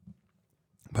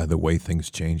 by the way things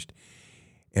changed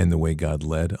and the way God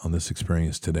led on this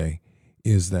experience today,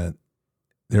 is that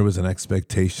there was an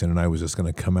expectation and I was just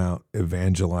going to come out,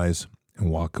 evangelize, and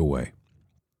walk away.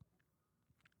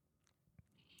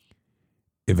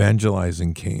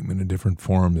 Evangelizing came in a different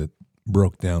form that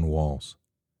broke down walls.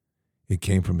 It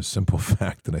came from a simple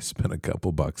fact that I spent a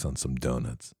couple bucks on some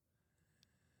donuts.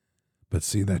 But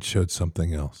see, that showed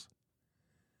something else.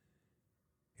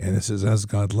 And this is as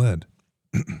God led.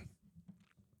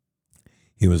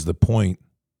 It was the point.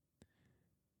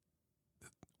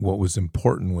 What was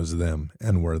important was them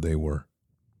and where they were.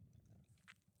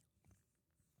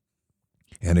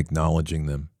 And acknowledging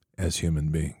them as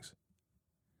human beings.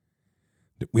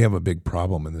 We have a big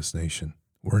problem in this nation.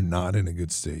 We're not in a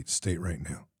good state right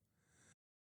now.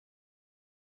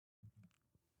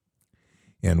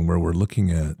 And where we're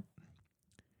looking at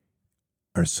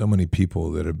are so many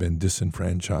people that have been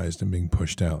disenfranchised and being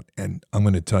pushed out. And I'm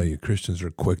going to tell you, Christians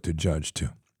are quick to judge too.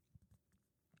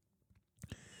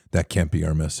 That can't be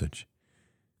our message.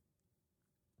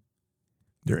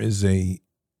 There is a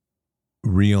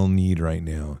real need right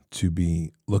now to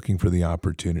be looking for the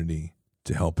opportunity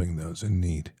to helping those in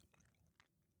need.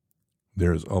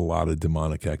 There's a lot of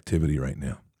demonic activity right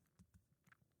now.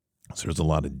 So there's a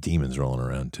lot of demons rolling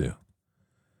around too.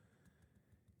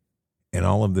 And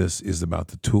all of this is about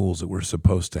the tools that we're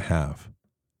supposed to have,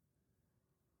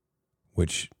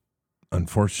 which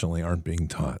unfortunately aren't being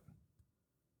taught.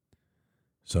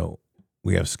 So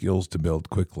we have skills to build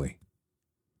quickly.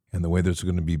 And the way that's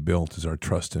going to be built is our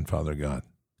trust in Father God.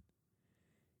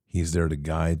 He's there to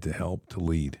guide, to help, to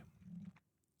lead,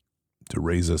 to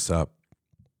raise us up,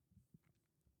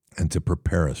 and to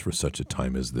prepare us for such a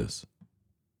time as this.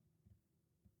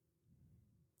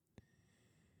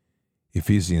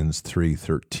 Ephesians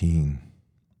 3:13.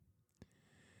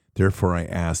 Therefore I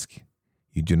ask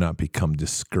you do not become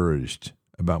discouraged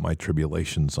about my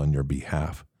tribulations on your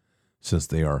behalf, since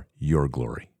they are your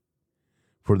glory.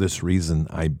 For this reason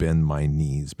I bend my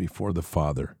knees before the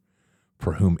Father,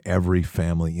 for whom every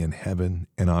family in heaven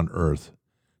and on earth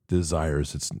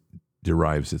derives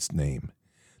its name,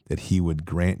 that he would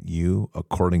grant you,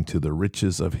 according to the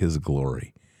riches of his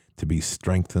glory, to be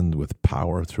strengthened with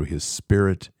power through his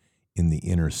Spirit in the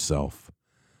inner self,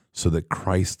 so that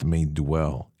Christ may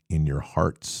dwell in your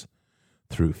hearts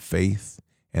through faith,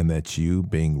 and that you,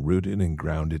 being rooted and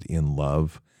grounded in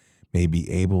love, may be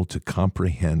able to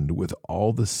comprehend with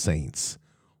all the saints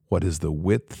what is the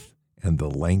width and the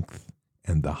length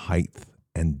and the height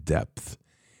and depth,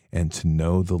 and to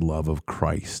know the love of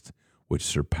Christ, which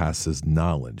surpasses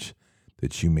knowledge,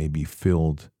 that you may be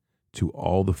filled to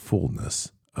all the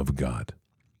fullness of God.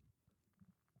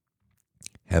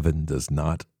 Heaven does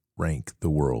not rank the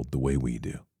world the way we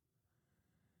do.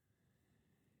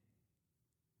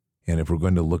 And if we're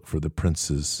going to look for the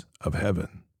princes of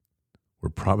heaven, we're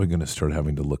probably going to start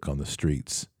having to look on the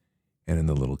streets and in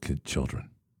the little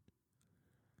children.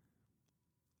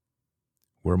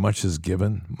 Where much is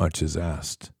given, much is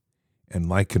asked. And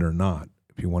like it or not,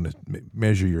 if you want to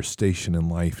measure your station in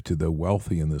life to the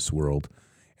wealthy in this world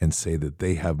and say that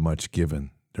they have much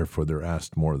given, therefore they're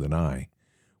asked more than I,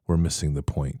 we're missing the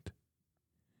point.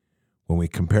 When we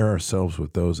compare ourselves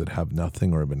with those that have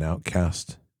nothing or have been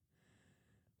outcast,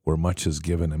 where much is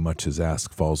given and much is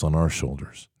asked falls on our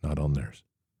shoulders, not on theirs.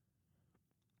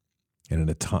 And in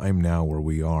a time now where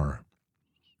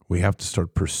We have to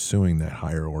start pursuing that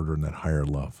higher order and that higher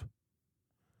love.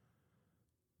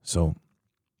 So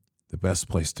the best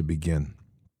place to begin,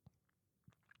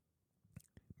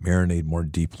 marinate more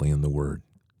deeply in the Word.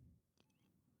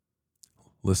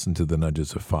 Listen to the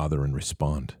nudges of Father and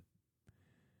respond.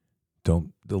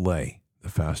 Don't delay. The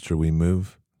faster we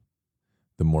move,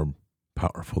 the more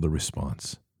powerful the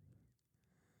response.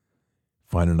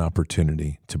 Find an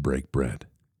opportunity to break bread.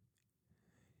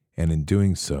 And in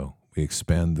doing so, we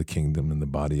expand the kingdom and the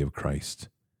body of Christ.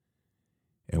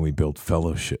 And we build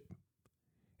fellowship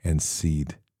and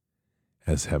seed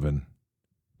as heaven,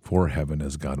 for heaven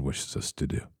as God wishes us to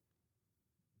do.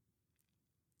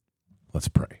 Let's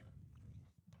pray.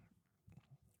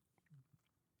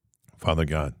 Father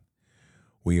God,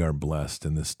 we are blessed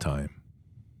in this time.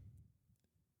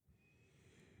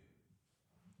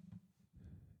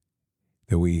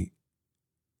 That we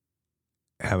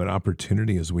have an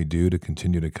opportunity as we do to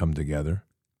continue to come together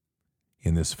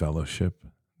in this fellowship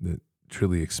that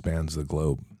truly expands the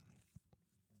globe.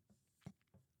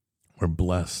 We're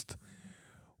blessed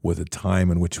with a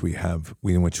time in which we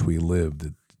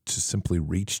live to simply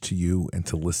reach to you and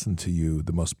to listen to you.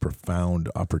 The most profound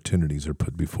opportunities are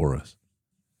put before us.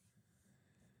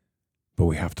 But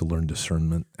we have to learn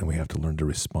discernment and we have to learn to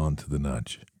respond to the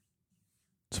nudge.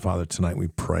 So, Father, tonight we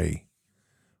pray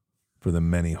for the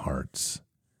many hearts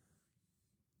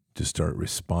to start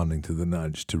responding to the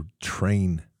nudge, to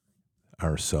train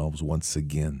ourselves once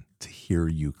again to hear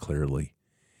you clearly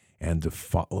and to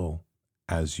follow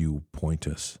as you point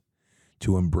us,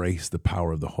 to embrace the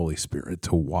power of the Holy Spirit,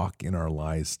 to walk in our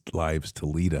lives to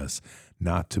lead us,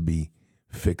 not to be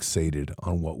fixated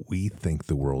on what we think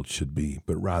the world should be,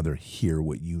 but rather hear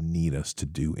what you need us to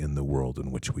do in the world in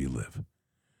which we live.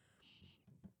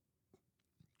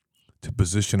 To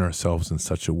position ourselves in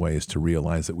such a way as to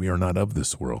realize that we are not of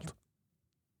this world,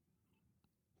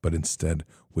 but instead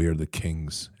we are the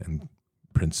kings and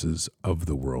princes of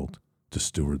the world to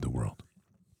steward the world.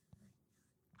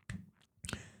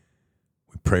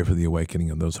 We pray for the awakening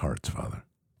of those hearts, Father.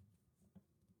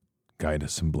 Guide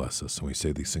us and bless us, and we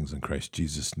say these things in Christ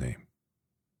Jesus' name.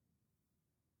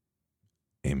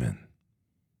 Amen.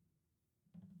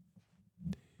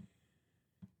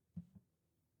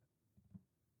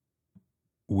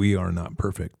 We are not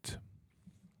perfect,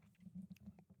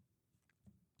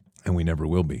 and we never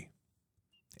will be,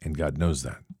 and God knows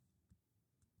that.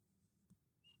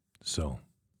 So,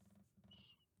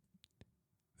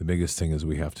 the biggest thing is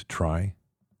we have to try,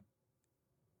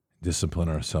 discipline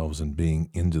ourselves in being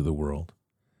into the world,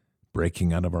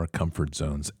 breaking out of our comfort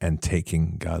zones, and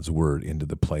taking God's word into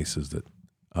the places that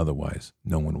otherwise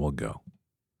no one will go.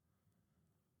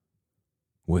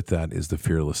 With that is the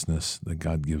fearlessness that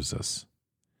God gives us,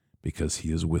 because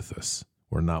he is with us.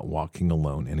 We're not walking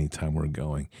alone anytime we're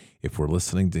going. If we're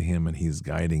listening to him and he's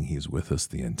guiding, he's with us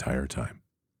the entire time.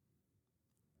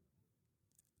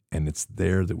 And it's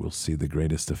there that we'll see the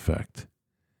greatest effect.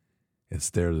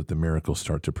 It's there that the miracles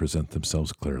start to present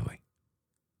themselves clearly.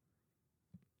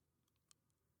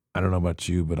 I don't know about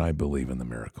you, but I believe in the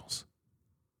miracles.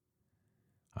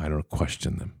 I don't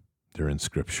question them. They're in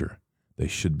Scripture. They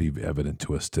should be evident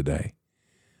to us today.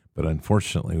 But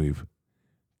unfortunately, we've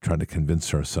tried to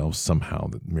convince ourselves somehow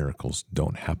that miracles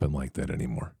don't happen like that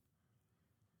anymore.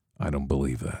 I don't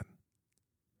believe that.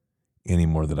 Any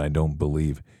more than I don't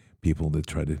believe people that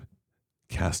try to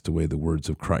cast away the words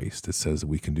of Christ that says that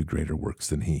we can do greater works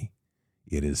than he.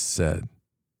 It is said,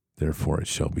 therefore it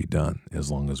shall be done, as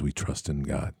long as we trust in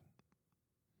God.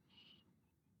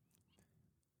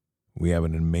 We have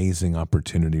an amazing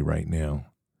opportunity right now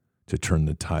to turn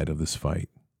the tide of this fight.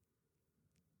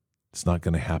 It's not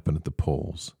going to happen at the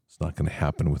polls. It's not going to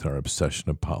happen with our obsession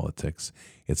of politics.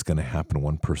 It's going to happen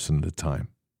one person at a time.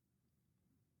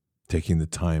 Taking the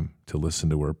time to listen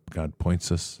to where God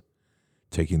points us,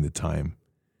 taking the time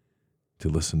to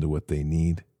listen to what they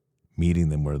need, meeting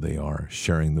them where they are,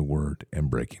 sharing the word, and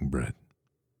breaking bread.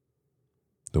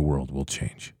 The world will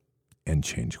change, and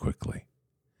change quickly.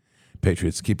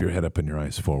 Patriots, keep your head up and your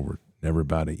eyes forward. Never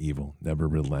bow to evil, never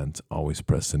relent, always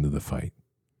press into the fight.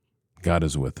 God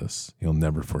is with us. He'll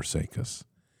never forsake us.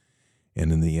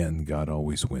 And in the end, God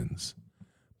always wins.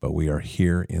 But we are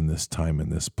here in this time, in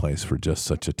this place, for just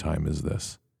such a time as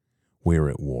this. We are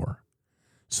at war.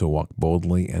 So walk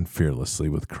boldly and fearlessly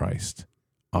with Christ.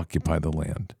 Occupy the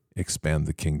land, expand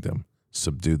the kingdom,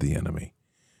 subdue the enemy.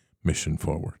 Mission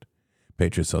forward.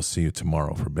 Patriots, I'll see you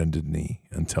tomorrow for Bended Knee.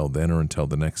 Until then or until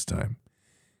the next time,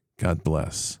 God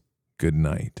bless. Good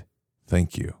night.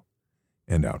 Thank you.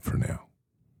 And out for now.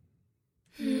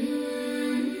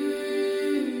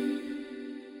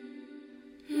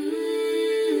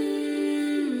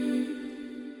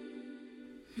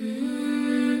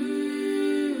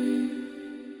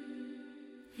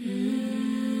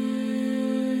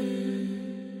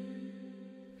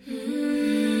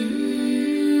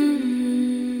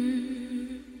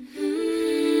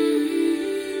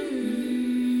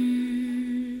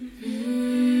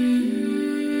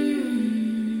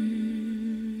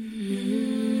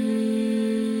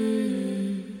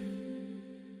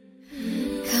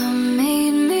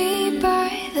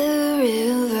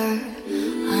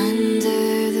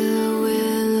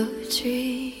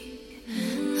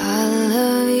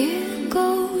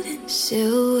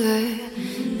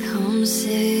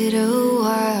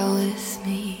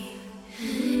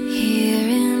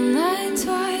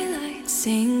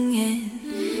 singing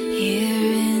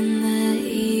here in the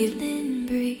evening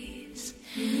breeze.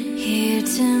 Here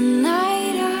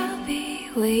tonight I'll be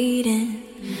waiting.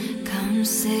 Come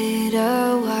sit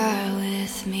a while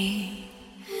with me.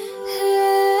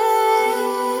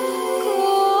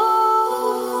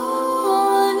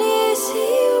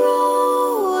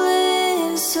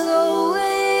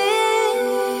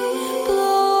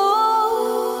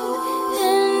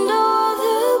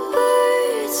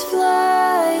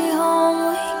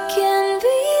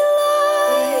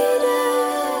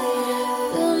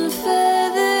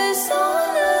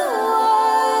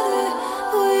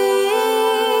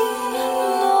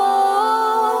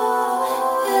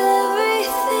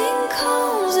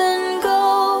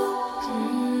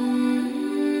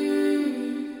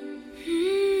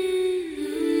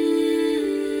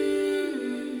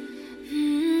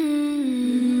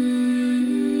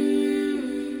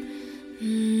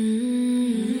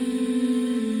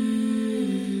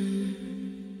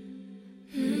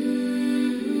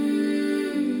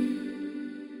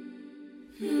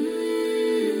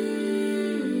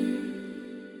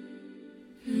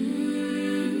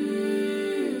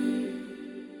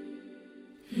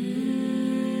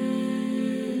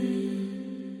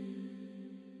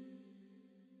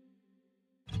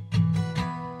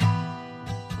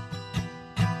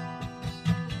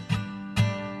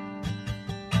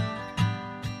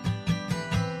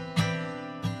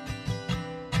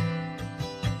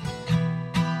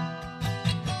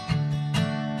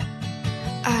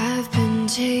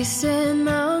 Chasing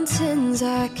mountains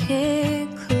I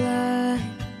can't climb,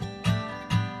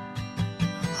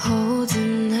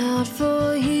 holding out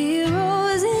for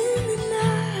heroes in the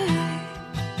night.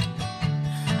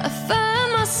 I find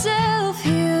myself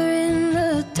here in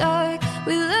the dark.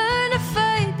 We learn to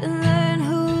fight and learn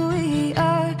who we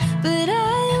are, but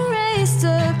I am raised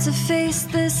up to face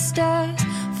the stars,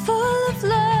 full of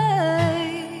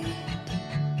light,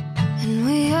 and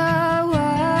we are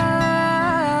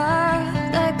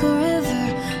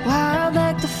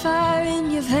fire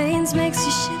in your veins makes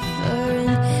you shiver,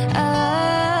 and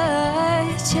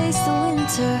I chase the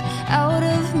winter out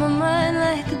of my mind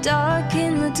like the dark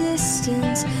in the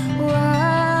distance. We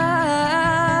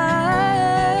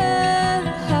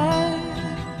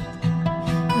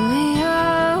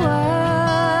are wild,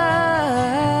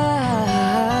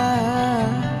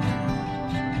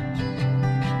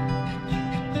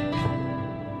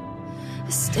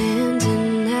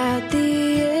 standing at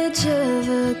the edge of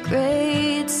a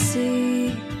great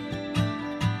sea.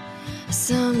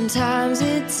 Sometimes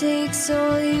it takes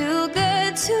all